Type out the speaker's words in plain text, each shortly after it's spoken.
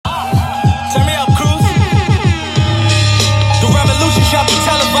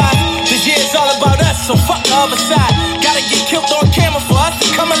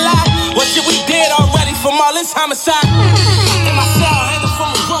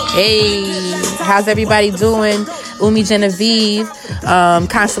Hey, how's everybody doing? Umi Genevieve,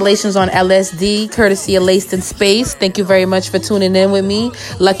 Constellations on LSD, courtesy of Laced in Space. Thank you very much for tuning in with me.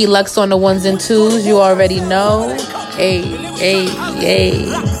 Lucky Lux on the ones and twos, you already know. Hey.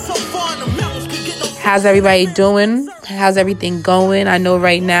 How's everybody doing? How's everything going? I know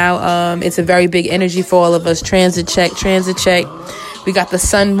right now it's a very big energy for all of us. Transit check. We got the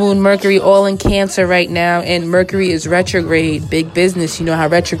sun, moon, Mercury all in Cancer right now, and Mercury is retrograde. Big business. You know how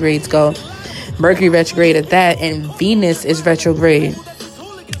retrogrades go. Mercury retrograde at that, and Venus is retrograde.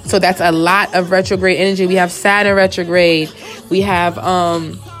 So that's a lot of retrograde energy. We have Saturn retrograde. We have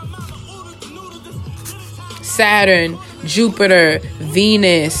Saturn, Jupiter,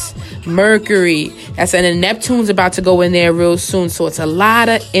 Venus, Mercury. And Neptune's about to go in there real soon. So it's a lot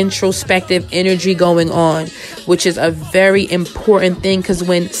of introspective energy going on, which is a very important thing, because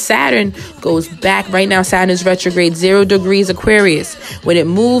when Saturn goes back, right now Saturn is retrograde 0 degrees Aquarius. When it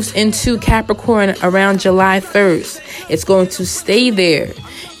moves into Capricorn around July 1st, it's going to stay there.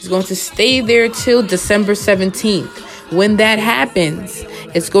 It's going to stay there till December 17th. When that happens,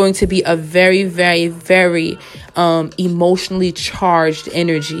 it's going to be a very, very, very emotionally charged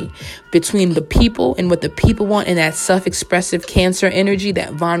energy between the people and what the people want, and that self-expressive Cancer energy,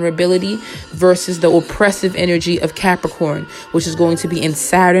 that vulnerability, versus the oppressive energy of Capricorn, which is going to be in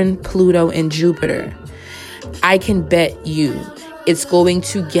Saturn, Pluto, and Jupiter. I can bet you it's going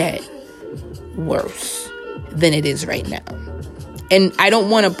to get worse than it is right now. And I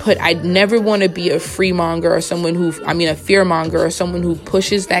never want to be a fearmonger or someone who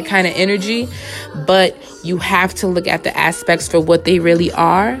pushes that kind of energy. But you have to look at the aspects for what they really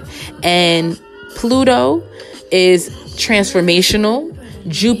are. And Pluto is transformational.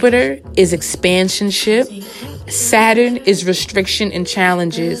 Jupiter is expansionship. Saturn is restriction and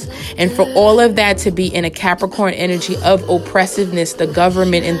challenges. And for all of that to be in a Capricorn energy of oppressiveness, the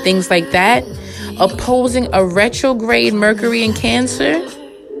government and things like that, opposing a retrograde Mercury in Cancer,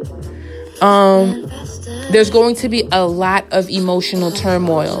 there's going to be a lot of emotional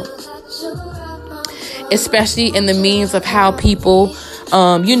turmoil, especially in the means of how people,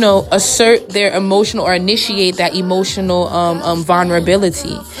 assert their emotional or initiate that emotional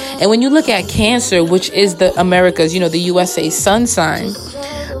vulnerability. And when you look at Cancer, which is the Americas, the USA sun sign,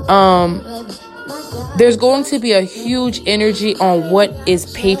 there's going to be a huge energy on what is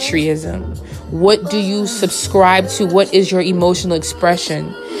patriotism. What do you subscribe to? What is your emotional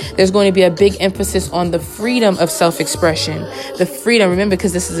expression? There's going to be a big emphasis on the freedom of self-expression. The freedom, remember,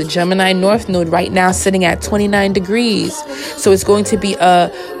 because this is a Gemini North Node right now sitting at 29 degrees. So it's going to be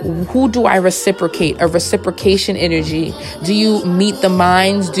who do I reciprocate? A reciprocation energy. Do you meet the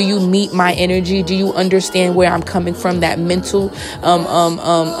minds? Do you meet my energy? Do you understand where I'm coming from? That mental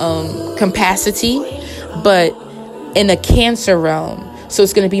capacity, but in a Cancer realm. So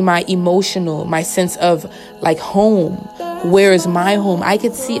it's going to be my emotional, my sense of like home. Where is my home? I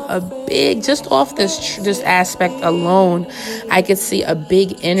could see a big, just off this aspect alone, I could see a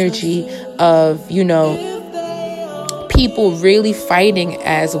big energy of, people really fighting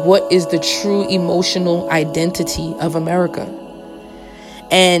as what is the true emotional identity of America.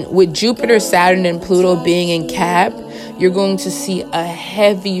 And with Jupiter, Saturn, and Pluto being in Cap, you're going to see a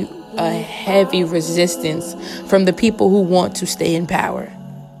heavy resistance from the people who want to stay in power.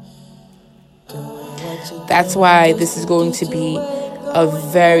 That's why this is going to be a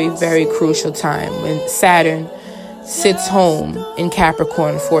very, very crucial time when Saturn sits home in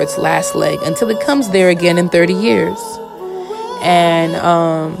Capricorn for its last leg until it comes there again in 30 years. And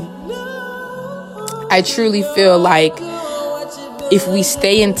I truly feel like if we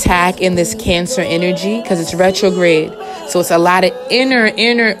stay intact in this Cancer energy, because it's retrograde, so it's a lot of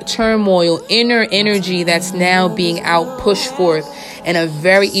inner turmoil, inner energy that's now being pushed forth in a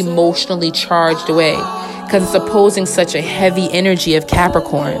very emotionally charged way, because it's opposing such a heavy energy of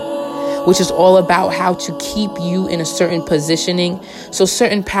Capricorn, which is all about how to keep you in a certain positioning so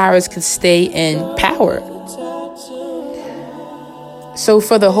certain powers can stay in power. So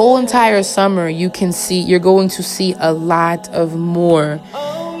for the whole entire summer, you're going to see a lot of more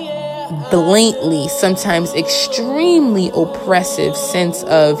blatantly, sometimes extremely oppressive sense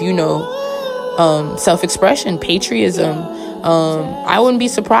of, self-expression, patriotism. I wouldn't be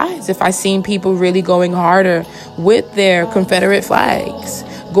surprised if I seen people really going harder with their Confederate flags,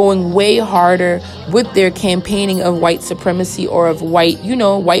 going way harder with their campaigning of white supremacy or of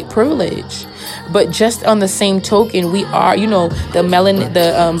white privilege. But just on the same token, we are,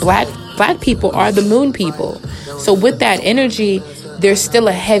 black people are the moon people. So with that energy, there's still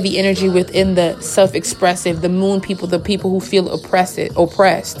a heavy energy within the self-expressive, the moon people, the people who feel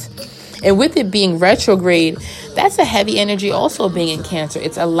oppressed. And with it being retrograde, that's a heavy energy also being in Cancer.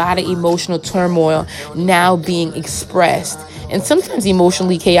 It's a lot of emotional turmoil now being expressed in sometimes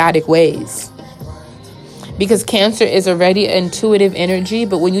emotionally chaotic ways. Because Cancer is already an intuitive energy,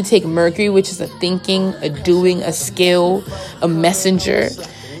 but when you take Mercury, which is a thinking, a doing, a skill, a messenger,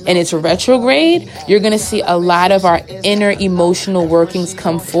 and it's retrograde, you're going to see a lot of our inner emotional workings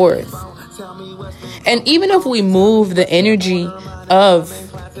come forth. And even if we move the energy of,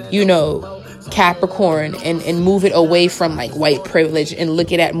 Capricorn and move it away from like white privilege and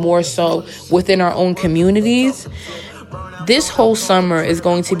look at it more so within our own communities, this whole summer is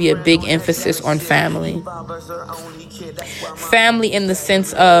going to be a big emphasis on family. Family in the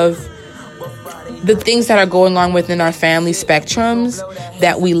sense of the things that are going on within our family spectrums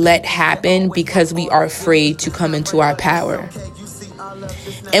that we let happen because we are afraid to come into our power.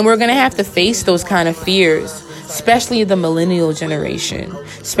 And we're going to have to face those kind of fears, especially the millennial generation,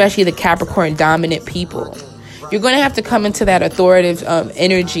 especially the Capricorn dominant people. You're going to have to come into that authoritative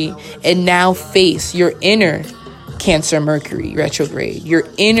energy and now face your inner Cancer Mercury retrograde, your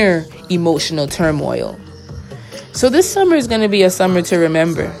inner emotional turmoil. So this summer is going to be a summer to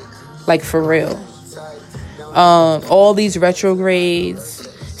remember, like for real. All these retrogrades,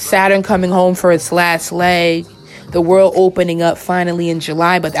 Saturn coming home for its last leg, the world opening up finally in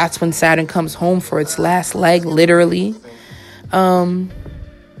July, but that's when Saturn comes home for its last leg, literally.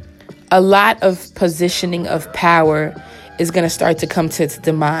 A lot of positioning of power is going to start to come to its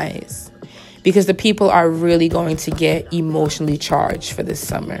demise because the people are really going to get emotionally charged for this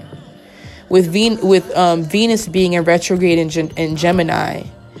summer. With Venus being in retrograde in Gemini,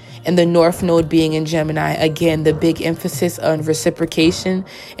 and the North Node being in Gemini, again, the big emphasis on reciprocation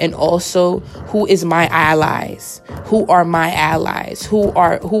and also who is my allies? Who are my allies? Who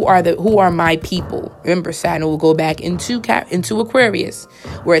are my people? Remember, Saturn will go back into Aquarius,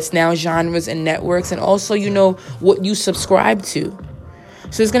 where it's now genres and networks, and also, what you subscribe to.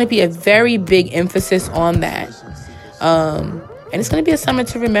 So there's going to be a very big emphasis on that. And it's going to be a summer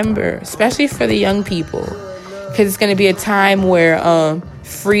to remember, especially for the young people, because it's going to be a time where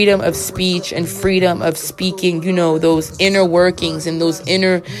freedom of speech and freedom of speaking, those inner workings and those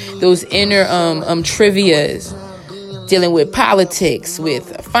inner trivias, dealing with politics,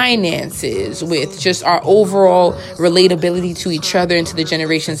 with finances, with just our overall relatability to each other and to the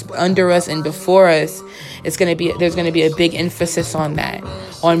generations under us and before us. There's going to be a big emphasis on that,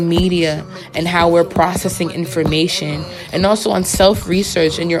 on media and how we're processing information, and also on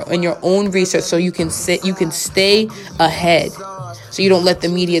self-research and your own research, so you can stay ahead, so you don't let the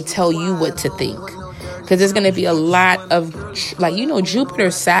media tell you what to think. Because there's going to be a lot of, Jupiter,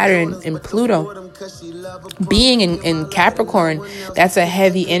 Saturn, and Pluto being in Capricorn. That's a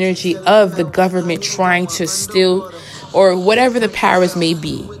heavy energy of the government trying to still, or whatever the powers may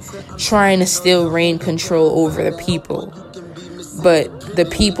be, trying to still reign control over the people. But the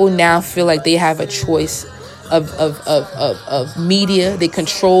people now feel like they have a choice of media. They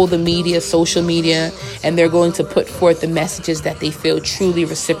control the media, social media, and they're going to put forth the messages that they feel truly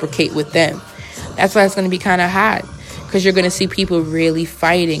reciprocate with them. That's why it's going to be kind of hot, because you're going to see people really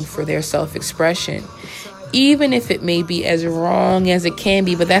fighting for their self-expression, even if it may be as wrong as it can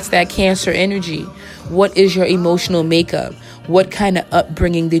be. But that's that Cancer energy. What is your emotional makeup? What kind of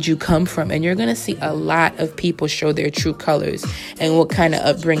upbringing did you come from? And you're going to see a lot of people show their true colors and what kind of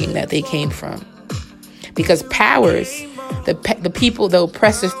upbringing that they came from. Because powers, the people, the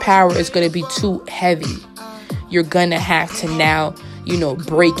oppressive power is going to be too heavy. You're going to have to now,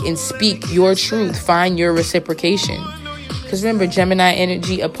 break and speak your truth, find your reciprocation. Because remember, Gemini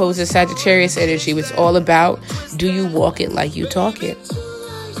energy opposes Sagittarius energy. It's all about, do you walk it like you talk it?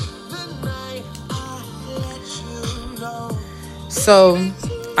 So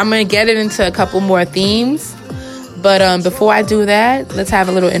I'm going to get it into a couple more themes. But before I do that, let's have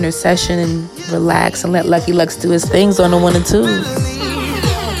a little intercession and relax and let Lucky Lux do his things on the 1 and 2s.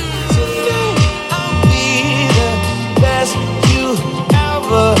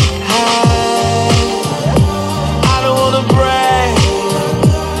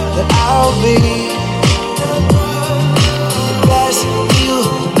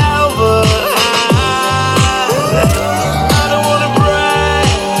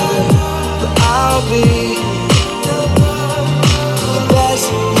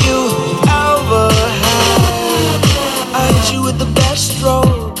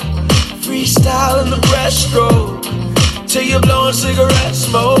 Till you're blowing cigarette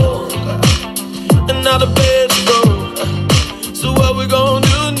smoke, and now the bed's broke. So what we gonna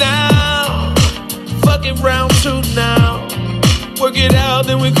do now? Fuck it, round 2 now. Work it out,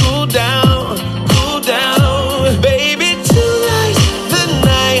 then we cool down, cool down. Baby, tonight's the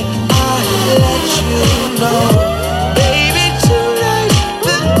night I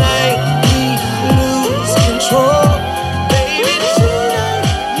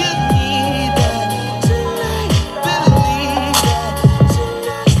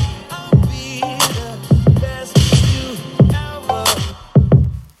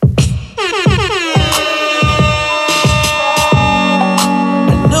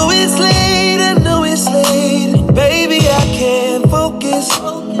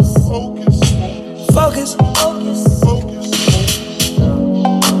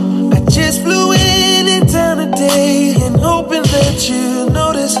waiting, hoping that you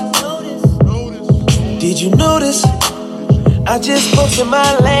notice. Did you notice? I just posted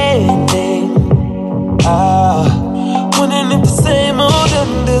my landing. Wondering if the same old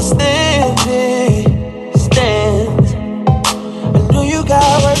understanding stands. I know you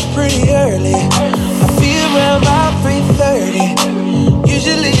got work pretty early. I feel around by 3:30.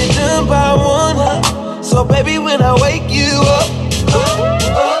 Usually you're done by 1. So baby, when I wake you up,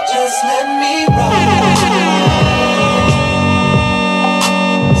 just let me ride.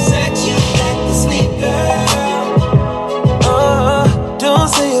 Sex you back to sleep, girl. Don't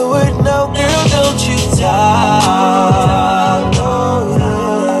say a word, no, girl, don't you talk.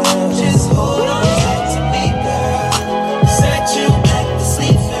 Just hold on tight to me, girl. Sex you back to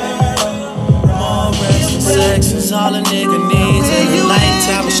sleep, girl. More rest and sex is all a nigga needs. In a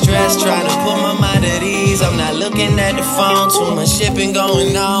lifetime of stress, trying to put my mind at ease. I'm not looking at the phone, too much shipping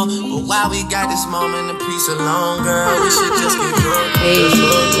going on. But while we got this moment of peace alone, girl, we should just get drunk.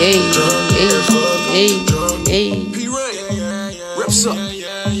 Hey. Rips up.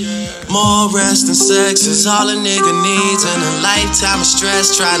 More rest and sex is all a nigga needs. In a lifetime of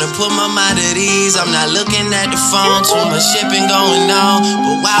stress, trying to put my mind at ease. I'm not looking at the phone, too much shipping going on.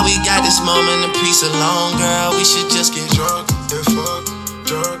 But while we got this moment of peace alone, girl, we should just get drunk and fuck,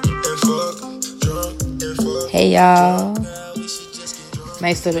 drunk and fuck, drunk and fuck. Hey y'all.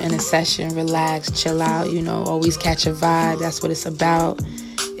 Nice little intercession, relax, chill out, always catch a vibe. That's what it's about.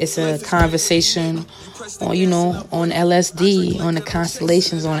 It's a conversation on, on LSD, on the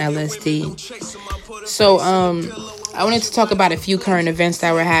constellations on LSD. So, I wanted to talk about a few current events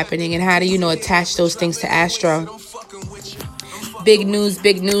that were happening and how to, attach those things to Astro. Big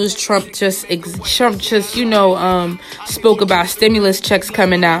news. Trump just spoke about stimulus checks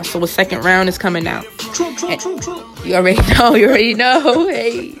coming out. So a second round is coming out. Trump. You already know.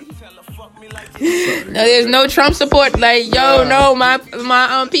 Hey. No, there's no Trump support. Like, no,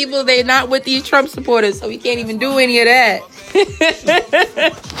 my people, they not with these Trump supporters, so we can't even do any of that.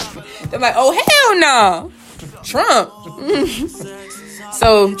 They're like, oh hell no, Trump.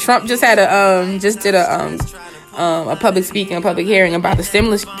 So Trump just had a public speaking, a public hearing about the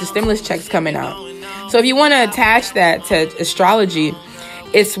stimulus checks coming out. So if you want to attach that to astrology,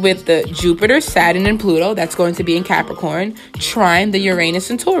 it's with the Jupiter, Saturn, and Pluto. That's going to be in Capricorn, trine the Uranus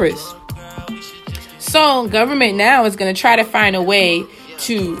and Taurus. So government now is going to try to find a way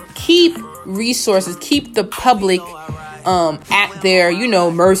to keep resources, keep the public at their,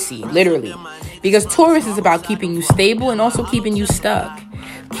 mercy, literally. Because Taurus is about keeping you stable and also keeping you stuck.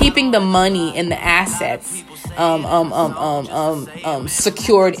 Keeping the money and the assets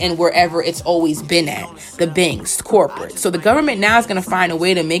secured in wherever it's always been at. The banks, corporate. So the government now is going to find a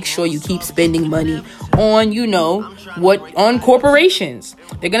way to make sure you keep spending money on, on corporations.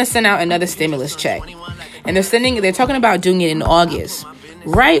 They're going to send out another stimulus check. And they're talking about doing it in August.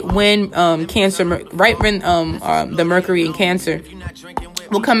 Right when the Mercury in Cancer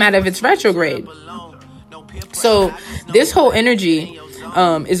will come out of its retrograde. So this whole energy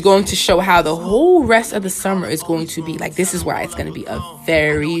is going to show how the whole rest of the summer is going to be. Like, this is why it's going to be a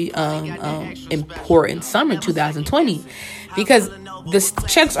very important summer, 2020, because the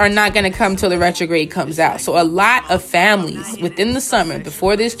checks are not going to come till the retrograde comes out. So a lot of families within the summer,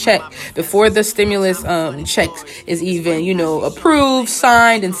 before the stimulus checks is even, approved,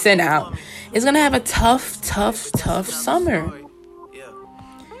 signed, and sent out, is going to have a tough summer.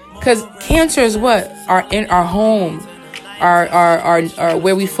 Because Cancer is what? Our home, our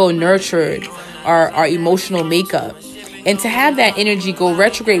where we feel nurtured, our emotional makeup. And to have that energy go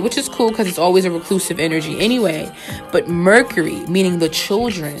retrograde, which is cool because it's always a reclusive energy anyway. But Mercury, meaning the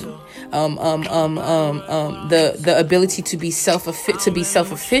children, the ability to be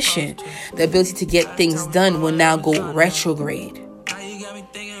self-efficient, the ability to get things done will now go retrograde.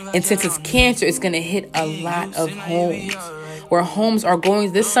 And since it's Cancer, it's going to hit a lot of homes. Where homes are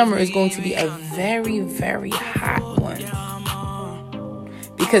going, this summer is going to be a very, very hot one.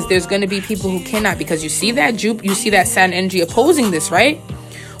 Because there's going to be people who cannot, because you see that Saturn energy opposing this, right?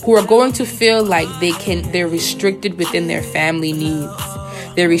 Who are going to feel like they're restricted within their family needs.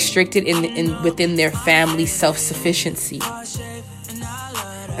 They're restricted within their family self-sufficiency. I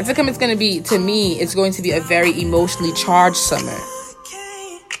think it's going to be, to me, it's going to be a very emotionally charged summer.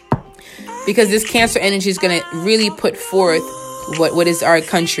 Because this Cancer energy is going to really put forth what is our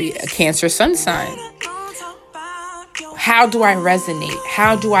country, a Cancer sun sign. How do I resonate?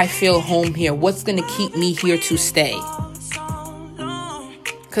 How do I feel home here? What's going to keep me here to stay?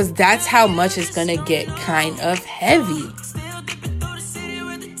 Because that's how much it's going to get kind of heavy.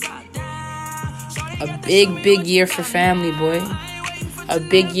 A big year for family, boy. A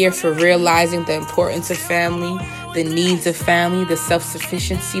big year for realizing the importance of family. the needs of family, the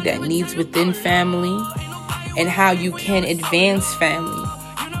self-sufficiency that needs within family, and how you can advance family,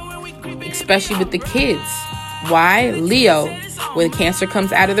 especially with the kids. Why? Leo. When Cancer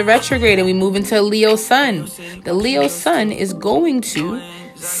comes out of the retrograde and we move into Leo sun, the Leo sun is going to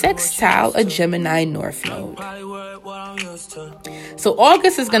sextile a Gemini North Node. So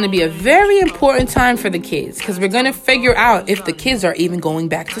August is going to be a very important time for the kids, because we're going to figure out if the kids are even going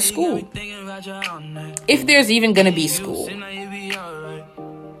back to school, if there's even going to be school.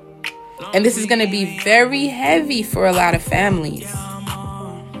 And this is going to be very heavy for a lot of families.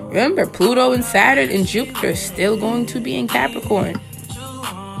 Remember, Pluto and Saturn and Jupiter are still going to be in Capricorn.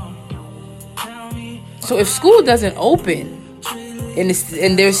 So if school doesn't open,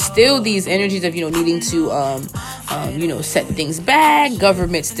 and there's still these energies of, needing to, set things back,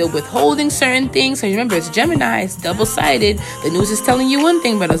 government still withholding certain things. So remember, it's Gemini, it's double-sided. The news is telling you one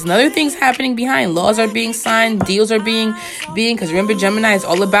thing, but there's another things happening behind. Laws are being signed, deals are being, because remember, Gemini is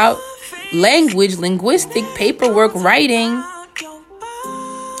all about language, linguistic, paperwork, writing.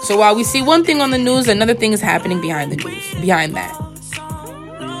 So while we see one thing on the news, another thing is happening behind the news, behind that.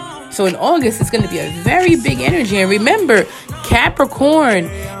 So in August, it's going to be a very big energy. And remember, Capricorn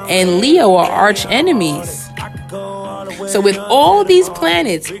and Leo are arch enemies. So with all these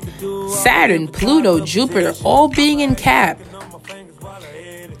planets, Saturn, Pluto, Jupiter, all being in Cap,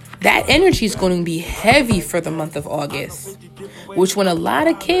 that energy is going to be heavy for the month of August, which when a lot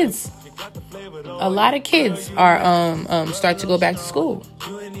of kids are start to go back to school.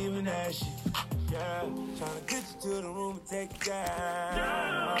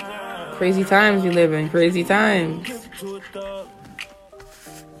 Crazy times we live in, crazy times.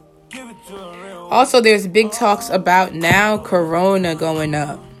 Also, there's big talks about now Corona going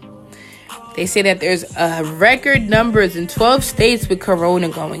up. They say that there's record numbers in 12 states with Corona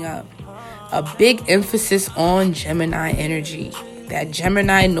going up. A big emphasis on Gemini energy, that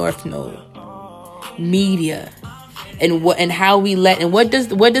Gemini North Node, media, and how we and what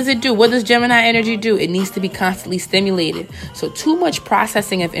does it do? What does Gemini energy do? It needs to be constantly stimulated. So too much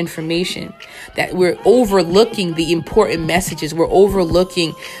processing of information that we're overlooking the important messages. We're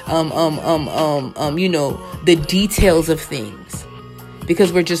overlooking the details of things,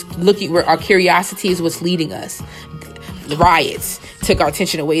 because we're just looking where our curiosity is what's leading us. The riots took our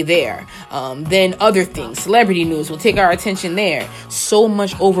attention away there. Then other things, celebrity news will take our attention there. So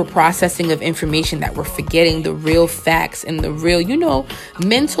much over processing of information that we're forgetting the real facts and the real,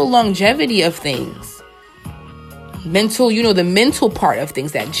 mental longevity of things. The mental part of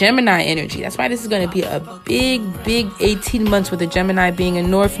things, that Gemini energy. That's why this is going to be a big 18 months with the Gemini being a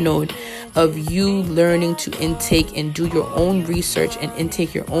North Node, of you learning to intake and do your own research and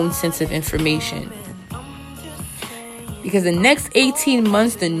intake your own sense of information. Because the next 18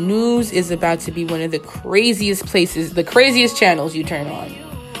 months, the news is about to be one of the craziest places, the craziest channels you turn on.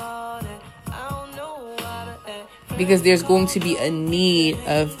 Because there's going to be a need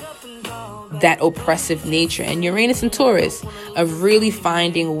of that oppressive nature. And Uranus and Taurus, of really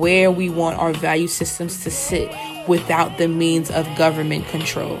finding where we want our value systems to sit without the means of government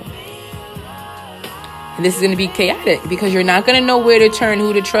control. And this is going to be chaotic, because you're not going to know where to turn,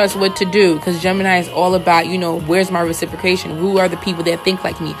 who to trust, what to do. Because Gemini is all about, where's my reciprocation? Who are the people that think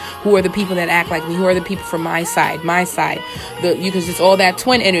like me? Who are the people that act like me? Who are the people from my side? Because it's all that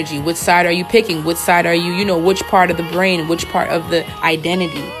twin energy. Which side are you picking? Which side are you, which part of the brain, which part of the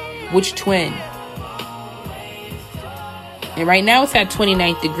identity, which twin? And right now it's at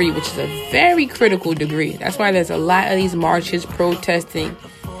 29th degree, which is a very critical degree. That's why there's a lot of these marches, protesting.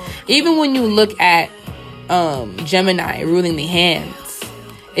 Even when you look at Gemini ruling the hands,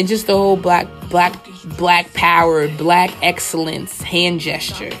 and just the whole black power, black excellence hand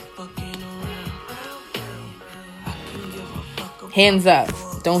gesture. Hands up,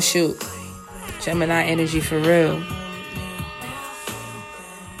 don't shoot. Gemini energy for real.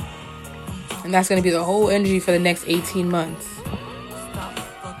 And that's going to be the whole energy for the next 18 months.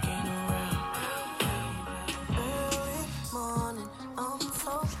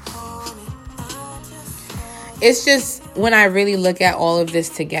 It's just, when I really look at all of this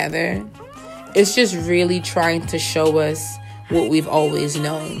together, it's just really trying to show us what we've always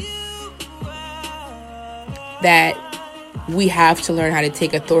known. That we have to learn how to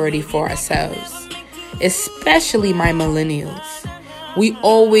take authority for ourselves. Especially my millennials. We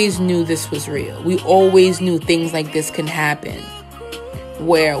always knew this was real. We always knew things like this can happen.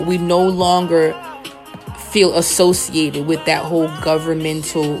 Where we no longer feel associated with that whole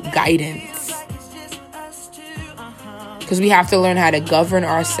governmental guidance. Because we have to learn how to govern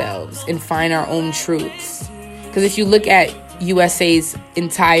ourselves and find our own truths. Because if you look at USA's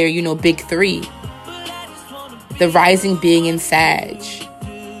entire, big three, The rising being in Sag,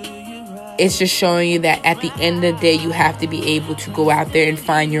 it's just showing you that at the end of the day, you have to be able to go out there and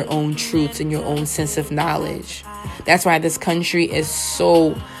find your own truths and your own sense of knowledge. That's why this country is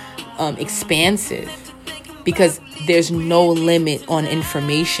so expansive, because there's no limit on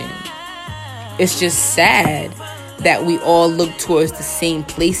information. It's just sad that we all look towards the same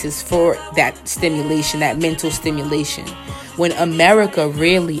places for that stimulation, that mental stimulation, when America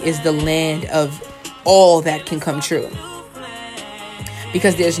really is the land of all that can come true,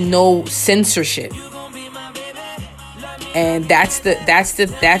 because there's no censorship. And that's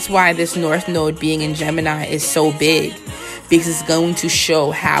why this North Node being in Gemini is so big, because it's going to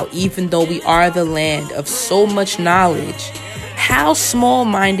show how, even though we are the land of so much knowledge, how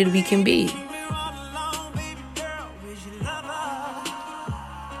small-minded we can be.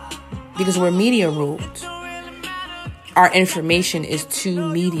 Because we're media ruled. Our information is too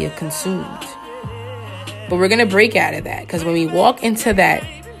media consumed. But we're going to break out of that, because when we walk into that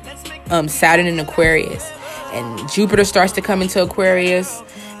Saturn in Aquarius, and Jupiter starts to come into Aquarius,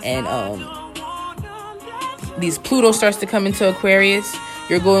 and these Pluto starts to come into Aquarius,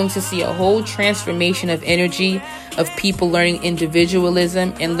 you're going to see a whole transformation of energy of people learning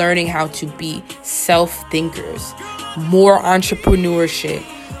individualism and learning how to be self-thinkers, more entrepreneurship,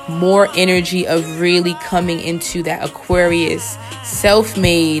 more energy of really coming into that Aquarius,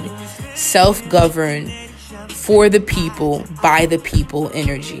 self-made, self-governed, for the people, by the people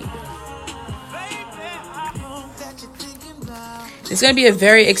energy. It's going to be a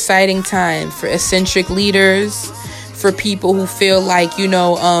very exciting time for eccentric leaders, for people who feel like,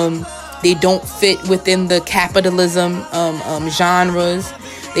 they don't fit within the capitalism genres.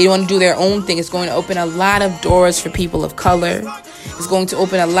 They want to do their own thing. It's going to open a lot of doors for people of color. It's going to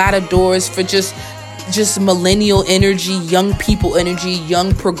open a lot of doors for just millennial energy, young people energy,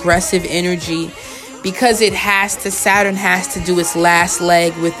 young progressive energy, because Saturn has to do its last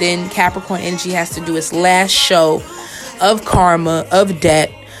leg within Capricorn energy, has to do its last show of karma, of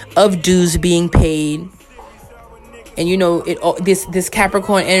debt, of dues being paid. And this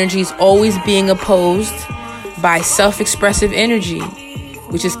Capricorn energy is always being opposed by self-expressive energy,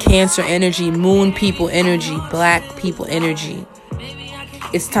 which is Cancer energy, Moon people energy, Black people energy.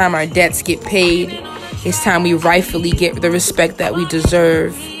 It's time our debts get paid. It's time we rightfully get the respect that we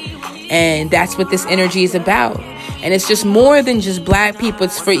deserve. And that's what this energy is about. And it's just more than just Black people.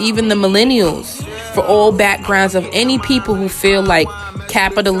 It's for even the millennials, for all backgrounds of any people who feel like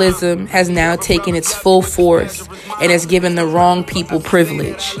capitalism has now taken its full force and has given the wrong people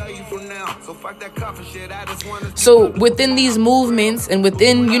privilege. So within these movements, and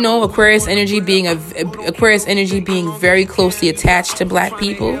within, Aquarius energy being very closely attached to Black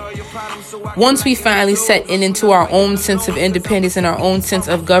people, once we finally set into our own sense of independence and our own sense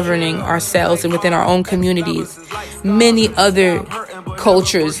of governing ourselves and within our own communities, many other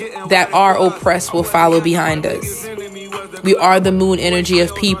cultures that are oppressed will follow behind us. We are the moon energy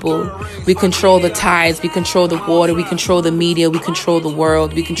of people. We control the tides, we control the water, we control the media, we control the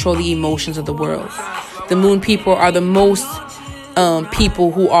world, we control the emotions of the world. The moon people are the most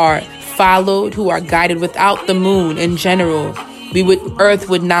people who are followed, who are guided. Without the moon in general, Earth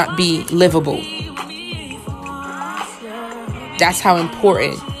would not be livable. That's how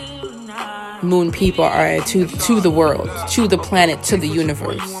important moon people are to the world, to the planet, to the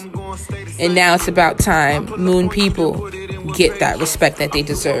universe. And now it's about time moon people get that respect that they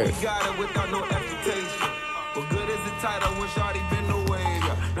deserve.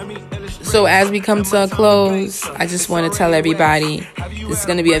 So as we come to a close, I just want to tell everybody this is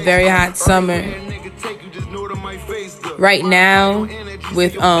going to be a very hot summer. Right now,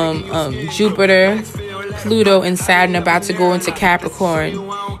 with Jupiter, Pluto, and Saturn about to go into Capricorn,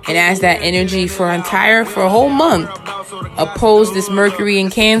 and as that energy for a whole month oppose this Mercury in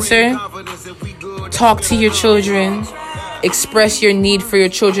Cancer, talk to your children, express your need for your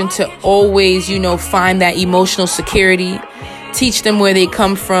children to always, find that emotional security, teach them where they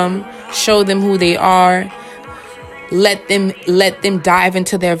come from, show them who they are, let them dive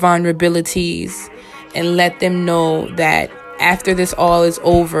into their vulnerabilities, and let them know that after this all is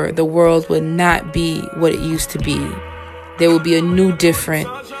over, the world will not be what it used to be. There will be there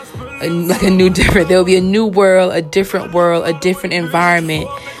will be a new world, a different environment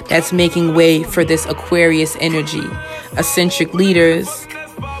that's making way for this Aquarius energy. Eccentric leaders,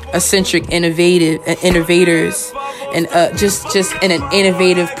 eccentric innovators, and just in an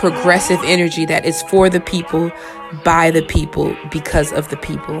innovative, progressive energy that is for the people, by the people, because of the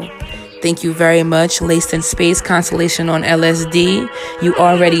people. Thank you very much. Laced in Space, Constellation on LSD. You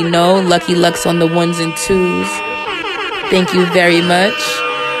already know. Lucky Lux on the 1s and 2s. Thank you very much.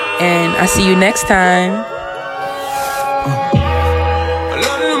 And I'll see you next time.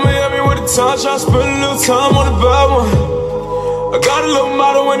 time, try to spend a little time on the bad one. I got a little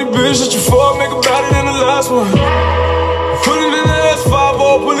motto, any bitch that you fuck, make it better than the last one. Pulling in the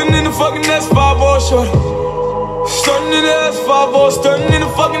S5-0, pulling in the fucking S5-0, shorty. Stunning in the S5-0, stunning in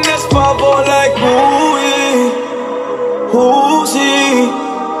the fucking S5-0, like who's he?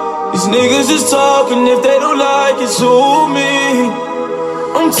 These niggas just talking, if they don't like it, to me.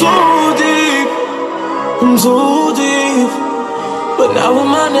 I'm too deep, I'm too deep. But now with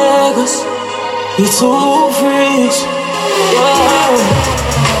my niggas, you're too freaks. Yeah.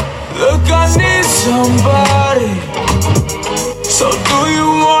 Look, I need somebody. So do you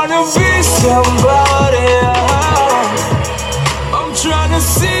wanna be somebody? I'm tryna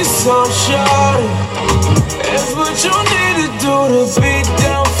see some shawty. That's what you need to do to be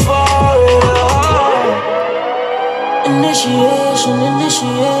down for it. Initiation,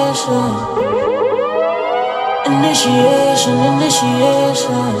 initiation. Initiation,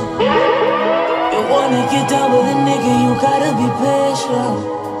 initiation. You wanna get down with a nigga, you gotta be patient.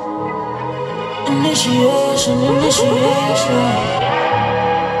 Initiation, initiation.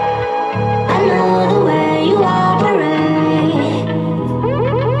 I know the way you operate.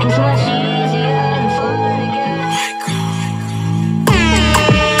 It's much easier than fun again.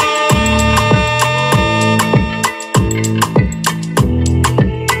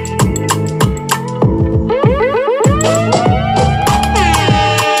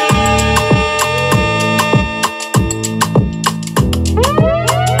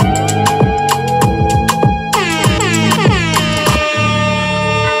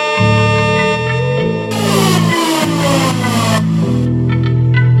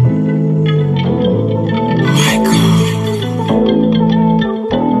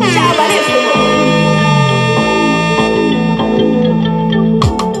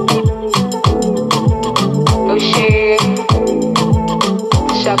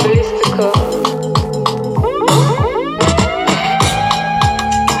 Shabalistica.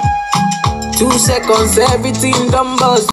 2 seconds, everything done buzz.